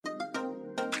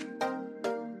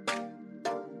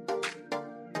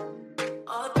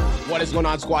What is going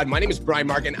on, squad? My name is Brian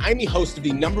Mark, and I'm the host of the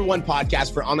 #1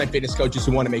 podcast for online fitness coaches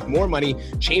who want to make more money,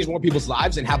 change more people's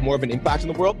lives, and have more of an impact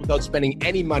in the world without spending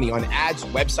any money on ads,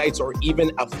 websites, or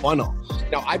even a funnel.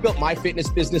 Now, I built my fitness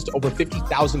business to over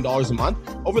 $50,000 a month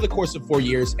over the course of 4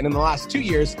 years. And in the last 2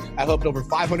 years, I helped over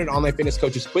 500 online fitness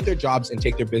coaches quit their jobs and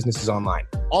take their businesses online.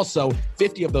 Also,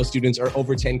 50 of those students are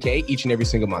over 10K each and every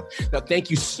single month. Now, thank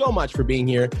you so much for being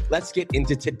here. Let's get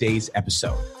into today's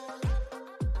episode.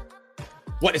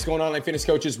 What is going on, online fitness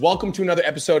coaches? Welcome to another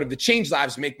episode of the Change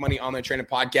Lives, Make Money Online Training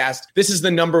Podcast. This is the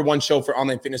 #1 show for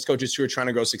online fitness coaches who are trying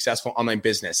to grow successful online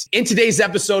business. In today's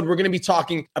episode, we're going to be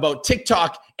talking about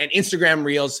TikTok and Instagram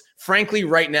Reels. Frankly,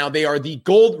 right now, they are the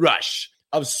gold rush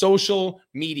of social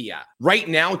media. Right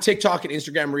now, TikTok and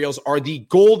Instagram Reels are the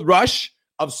gold rush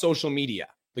of social media.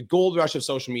 The gold rush of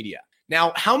social media.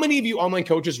 Now, how many of you online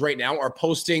coaches right now are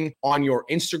posting on your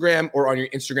Instagram or on your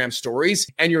Instagram stories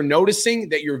and you're noticing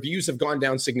that your views have gone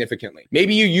down significantly?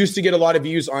 Maybe you used to get a lot of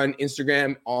views on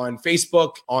Instagram, on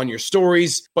Facebook, on your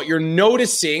stories, but you're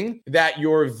noticing that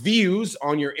your views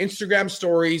on your Instagram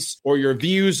stories or your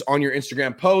views on your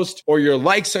Instagram post or your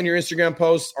likes on your Instagram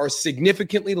posts are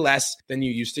significantly less than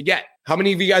you used to get. How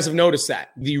many of you guys have noticed that?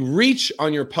 The reach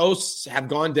on your posts have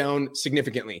gone down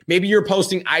significantly. Maybe you're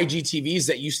posting IGTVs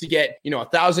that used to get,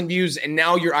 1,000 views, and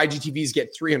now your IGTVs get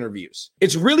 300 views.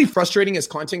 It's really frustrating as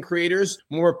content creators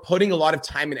when we're putting a lot of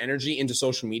time and energy into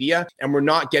social media and we're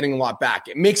not getting a lot back.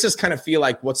 It makes us kind of feel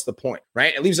like, what's the point,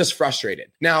 right? It leaves us frustrated.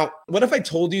 Now, what if I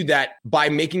told you that by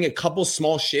making a couple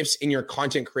small shifts in your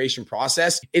content creation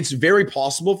process, it's very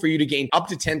possible for you to gain up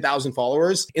to 10,000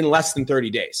 followers in less than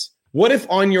 30 days? What if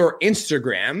on your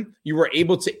Instagram, you were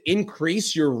able to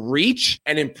increase your reach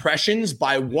and impressions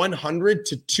by 100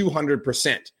 to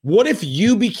 200%? What if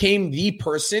you became the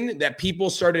person that people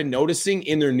started noticing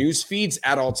in their news feeds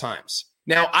at all times?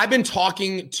 Now, I've been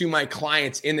talking to my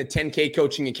clients in the 10K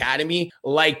Coaching Academy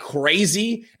like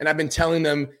crazy, and I've been telling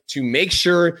them to make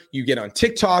sure you get on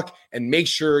TikTok and make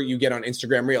sure you get on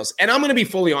Instagram Reels. And I'm going to be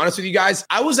fully honest with you guys.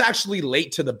 I was actually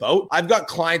late to the boat. I've got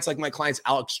clients like my clients,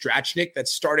 Alex Strachnik, that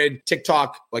started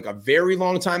TikTok like a very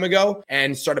long time ago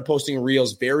and started posting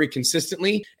Reels very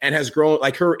consistently and has grown,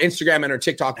 like her Instagram and her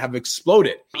TikTok have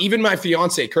exploded. Even my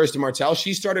fiance, Kirsten Martell,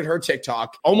 she started her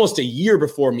TikTok almost a year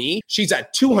before me. She's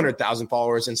at 200,000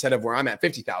 followers instead of where I'm at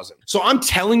 50,000. So I'm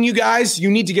telling you guys, you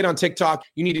need to get on TikTok.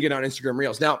 You need to get on Instagram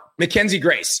Reels. Now, Mackenzie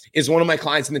Grace is one of my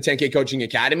clients in the 10K Coaching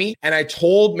Academy. And I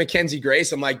told Mackenzie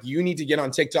Grace, I'm like, you need to get on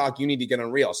TikTok. You need to get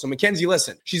on Reels. So Mackenzie,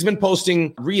 listen, she's been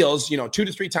posting Reels, 2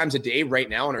 to 3 times a day right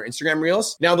now on her Instagram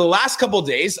Reels. Now, the last couple of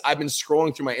days, I've been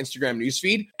scrolling through my Instagram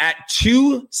newsfeed at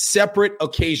two separate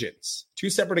occasions.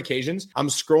 I'm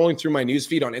scrolling through my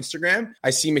newsfeed on Instagram.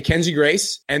 I see Mackenzie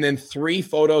Grace, and then 3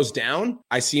 photos down,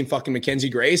 I see fucking Mackenzie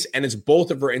Grace, and it's both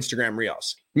of her Instagram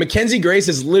Reels. Mackenzie Grace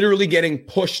is literally getting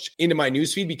pushed into my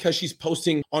newsfeed because she's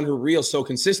posting on her Reels so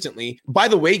consistently. By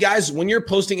the way, guys, when you're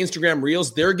posting Instagram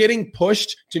Reels, they're getting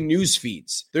pushed to news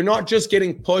feeds. They're not just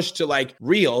getting pushed to like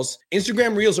Reels.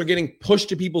 Instagram Reels are getting pushed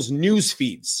to people's news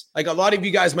feeds. Like a lot of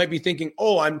you guys might be thinking,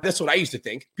 that's what I used to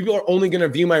think. People are only going to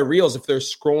view my Reels if they're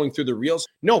scrolling through the Reels.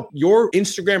 No, your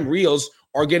Instagram Reels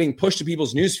are getting pushed to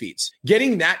people's news feeds.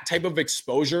 Getting that type of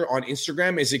exposure on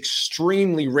Instagram is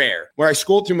extremely rare. Where I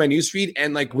scrolled through my newsfeed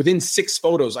and like within 6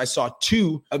 photos, I saw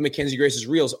 2 of Mackenzie Grace's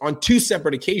Reels on 2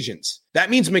 separate occasions. That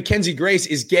means Mackenzie Grace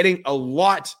is getting a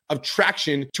lot of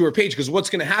traction to her page because what's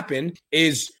going to happen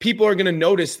is people are going to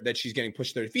notice that she's getting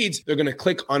pushed to their feeds. They're going to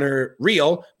click on her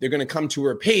Reel. They're going to come to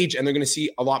her page and they're going to see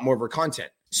a lot more of her content.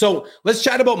 So let's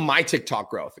chat about my TikTok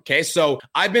growth. Okay. So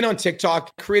I've been on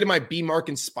TikTok, created my B Mark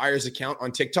Inspires account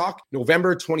on TikTok,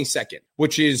 November 22nd,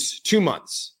 which is 2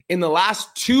 months. In the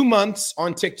last 2 months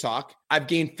on TikTok, I've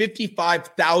gained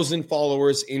 55,000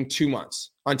 followers in 2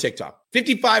 months on TikTok.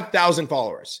 55,000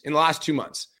 followers in the last 2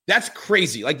 months. That's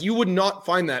crazy. Like you would not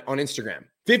find that on Instagram.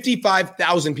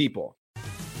 55,000 people.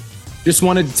 Just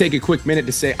wanted to take a quick minute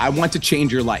to say, I want to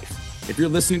change your life. If you're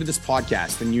listening to this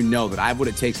podcast, then you know that I have what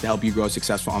it takes to help you grow a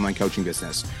successful online coaching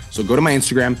business. So go to my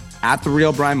Instagram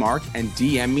 @TheRealBrianMark and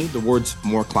DM me the words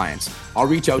more clients. I'll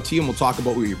reach out to you and we'll talk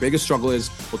about what your biggest struggle is.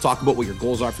 We'll talk about what your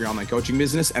goals are for your online coaching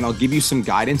business, and I'll give you some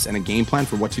guidance and a game plan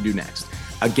for what to do next.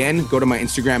 Again, go to my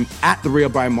Instagram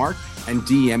 @TheRealBrianMark and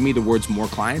DM me the words more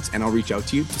clients, and I'll reach out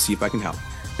to you to see if I can help.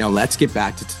 Now let's get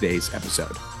back to today's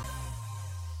episode.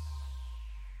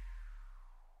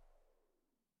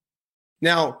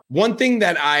 Now, one thing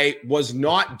that I was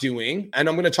not doing, and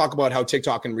I'm going to talk about how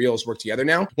TikTok and Reels work together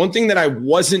now. One thing that I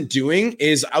wasn't doing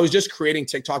is I was just creating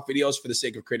TikTok videos for the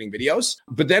sake of creating videos.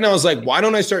 But then I was like, why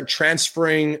don't I start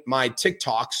transferring my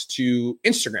TikToks to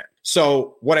Instagram?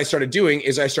 So what I started doing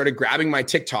is I started grabbing my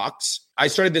TikToks. I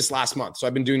started this last month, so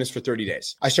I've been doing this for 30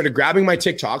 days. I started grabbing my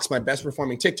TikToks, my best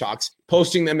performing TikToks,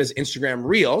 posting them as Instagram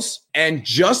Reels. And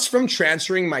just from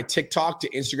transferring my TikTok to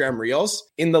Instagram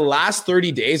Reels, in the last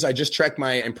 30 days, I just checked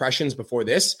my impressions before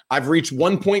this. I've reached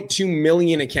 1.2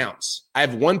 million accounts. I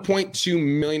have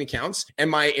 1.2 million accounts and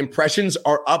my impressions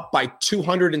are up by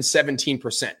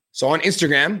 217%. So on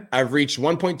Instagram, I've reached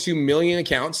 1.2 million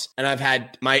accounts and I've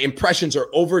had my impressions are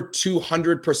over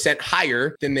 200%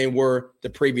 higher than they were the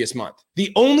previous month.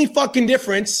 The only fucking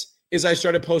difference is I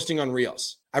started posting on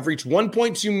Reels. I've reached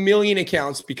 1.2 million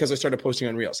accounts because I started posting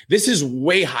on Reels. This is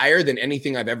way higher than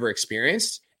anything I've ever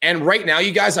experienced. And right now,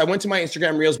 you guys, I went to my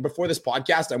Instagram Reels before this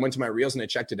podcast. I went to my Reels and I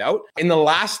checked it out. In the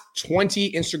last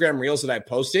 20 Instagram Reels that I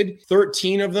posted,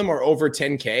 13 of them are over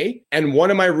 10K. And one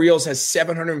of my Reels has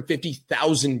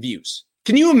 750,000 views.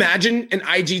 Can you imagine an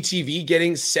IGTV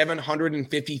getting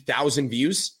 750,000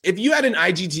 views? If you had an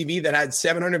IGTV that had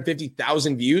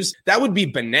 750,000 views, that would be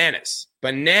bananas.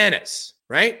 Bananas,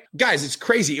 right? Guys, it's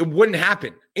crazy. It wouldn't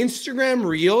happen. Instagram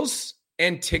Reels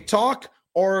and TikTok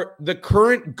are the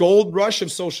current gold rush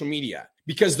of social media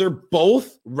because they're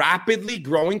both rapidly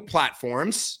growing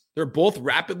platforms. They're both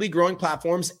rapidly growing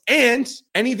platforms, and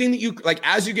anything that you like,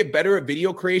 as you get better at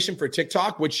video creation for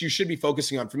TikTok, which you should be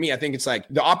focusing on. For me, I think it's like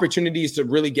the opportunities to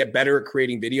really get better at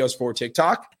creating videos for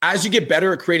TikTok. As you get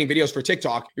better at creating videos for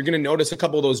TikTok, you're going to notice a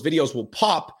couple of those videos will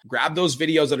pop. Grab those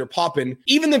videos that are popping,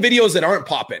 even the videos that aren't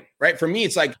popping, right? For me,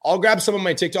 it's like I'll grab some of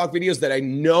my TikTok videos that I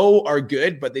know are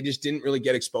good, but they just didn't really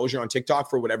get exposure on TikTok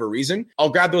for whatever reason.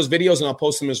 I'll grab those videos and I'll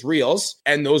post them as Reels,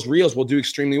 and those Reels will do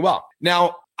extremely well.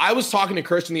 Now, I was talking to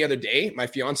Kirsten the other day, my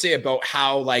fiance, about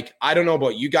how, like, I don't know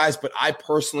about you guys, but I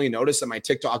personally noticed that my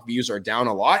TikTok views are down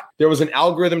a lot. There was an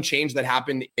algorithm change that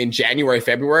happened in January,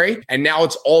 February, and now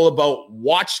it's all about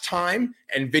watch time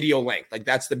and video length. Like,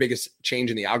 that's the biggest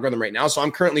change in the algorithm right now. So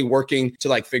I'm currently working to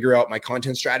like figure out my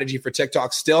content strategy for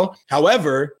TikTok still.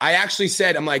 However, I actually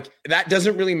said, I'm like, that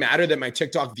doesn't really matter that my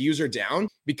TikTok views are down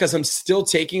because I'm still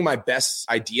taking my best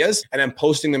ideas and I'm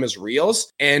posting them as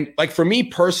Reels. And like, for me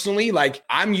personally, like,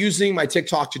 I'm using my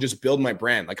TikTok to just build my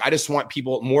brand. Like, I just want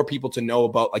more people to know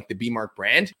about like the B-Mark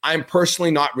brand. I'm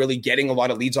personally not really getting a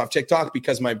lot of leads off TikTok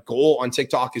because my goal on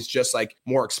TikTok is just like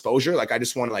more exposure. Like, I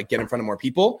just want to like get in front of more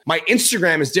people. My Instagram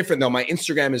is different though. My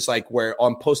Instagram is like where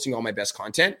I'm posting all my best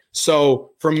content.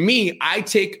 So for me, I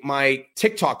take my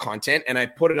TikTok content and I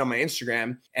put it on my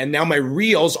Instagram, and now my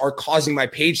Reels are causing my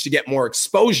page to get more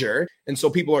exposure. And so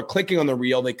people are clicking on the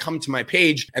Reel, they come to my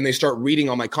page and they start reading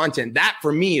all my content. That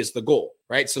for me is the goal,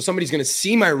 right? So somebody's going to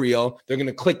see my Reel, they're going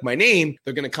to click my name,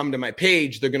 they're going to come to my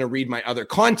page, they're going to read my other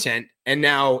content. And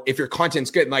now if your content's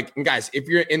good, like, guys, if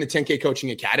you're in the 10K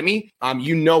Coaching Academy,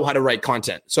 you know how to write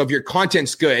content. So if your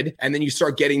content's good and then you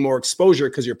start getting more exposure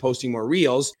because you're posting more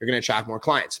Reels, you're going to attract more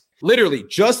clients. Literally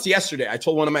just yesterday, I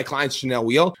told one of my clients, Janelle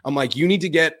Wheel, I'm like, you need to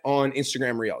get on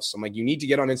Instagram Reels. I'm like, you need to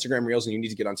get on Instagram Reels and you need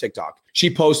to get on TikTok.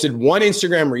 She posted one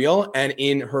Instagram Reel, and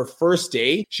in her first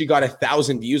day, she got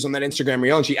 1,000 views on that Instagram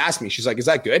Reel. And she asked me, she's like, is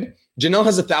that good? Janelle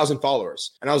has 1,000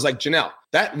 followers. And I was like, Janelle,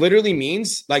 that literally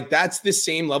means like that's the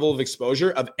same level of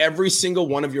exposure of every single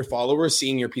one of your followers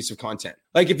seeing your piece of content.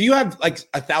 Like, if you have like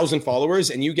 1,000 followers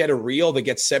and you get a Reel that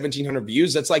gets 1,700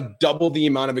 views, that's like double the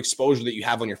amount of exposure that you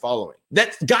have on your following.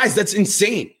 Guys, that's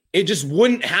insane. It just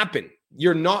wouldn't happen.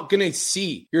 You're not going to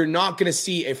see a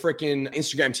freaking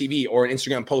Instagram TV or an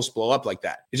Instagram post blow up like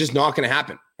that. It's just not going to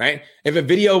happen, right? If a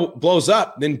video blows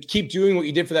up, then keep doing what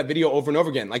you did for that video over and over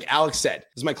again. Like Alex said,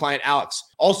 this is my client, Alex.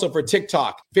 Also for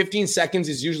TikTok, 15 seconds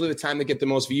is usually the time they get the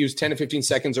most views. 10 to 15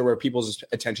 seconds are where people's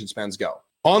attention spans go.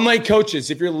 Online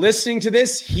coaches, if you're listening to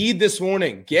this, heed this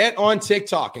warning. Get on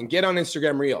TikTok and get on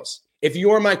Instagram Reels. If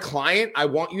you are my client, I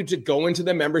want you to go into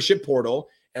the membership portal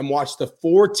and watch the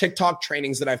 4 TikTok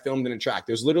trainings that I filmed in a track.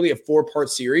 There's literally a 4-part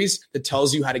series that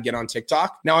tells you how to get on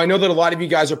TikTok. Now, I know that a lot of you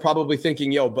guys are probably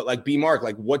thinking, yo, but like B-Mark,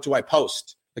 like what do I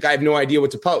post? Like, I have no idea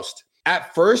what to post.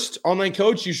 At first, online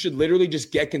coach, you should literally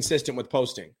just get consistent with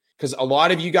posting, because a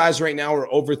lot of you guys right now are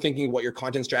overthinking what your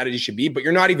content strategy should be, but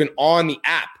you're not even on the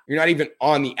app.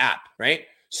 Right?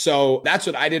 So that's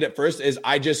what I did at first, is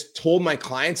I just told my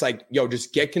clients, like, yo,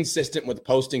 just get consistent with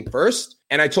posting first.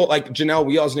 And I told, like, Janelle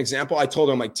Wheel as an example, I told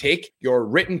her, I'm like, take your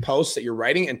written posts that you're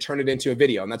writing and turn it into a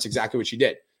video. And that's exactly what she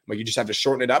did. Like, you just have to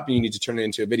shorten it up and you need to turn it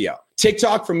into a video.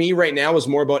 TikTok for me right now is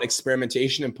more about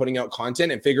experimentation and putting out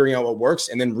content and figuring out what works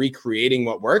and then recreating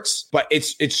what works. But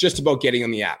it's just about getting on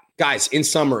the app. Guys, in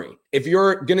summary, if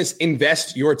you're going to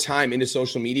invest your time into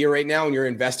social media right now and you're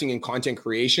investing in content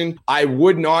creation, I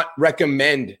would not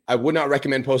recommend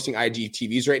posting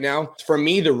IGTVs right now. For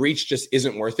me, the reach just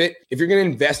isn't worth it. If you're going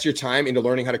to invest your time into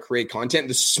learning how to create content,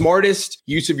 the smartest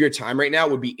use of your time right now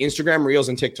would be Instagram Reels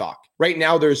and TikTok. Right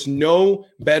now, there's no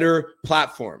better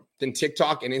platform than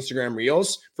TikTok and Instagram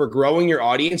Reels for growing your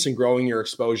audience and growing your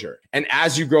exposure. And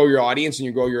as you grow your audience and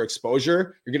you grow your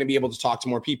exposure, you're going to be able to talk to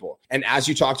more people. And as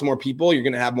you talk to more people, you're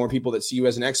going to have more people that see you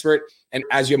as an expert. And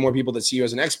as you have more people that see you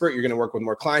as an expert, you're going to work with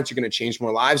more clients, you're going to change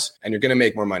more lives, and you're going to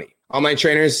make more money. Online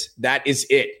trainers, that is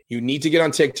it. You need to get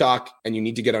on TikTok and you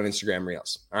need to get on Instagram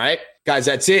Reels. All right, guys,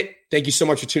 that's it. Thank you so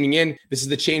much for tuning in. This is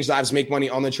the Change Lives, Make Money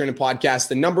Online Training Podcast,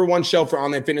 the #1 show for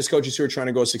online fitness coaches who are trying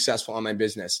to go successful online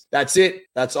business. That's it.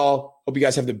 That's all. Hope you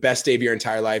guys have the best day of your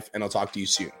entire life, and I'll talk to you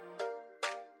soon.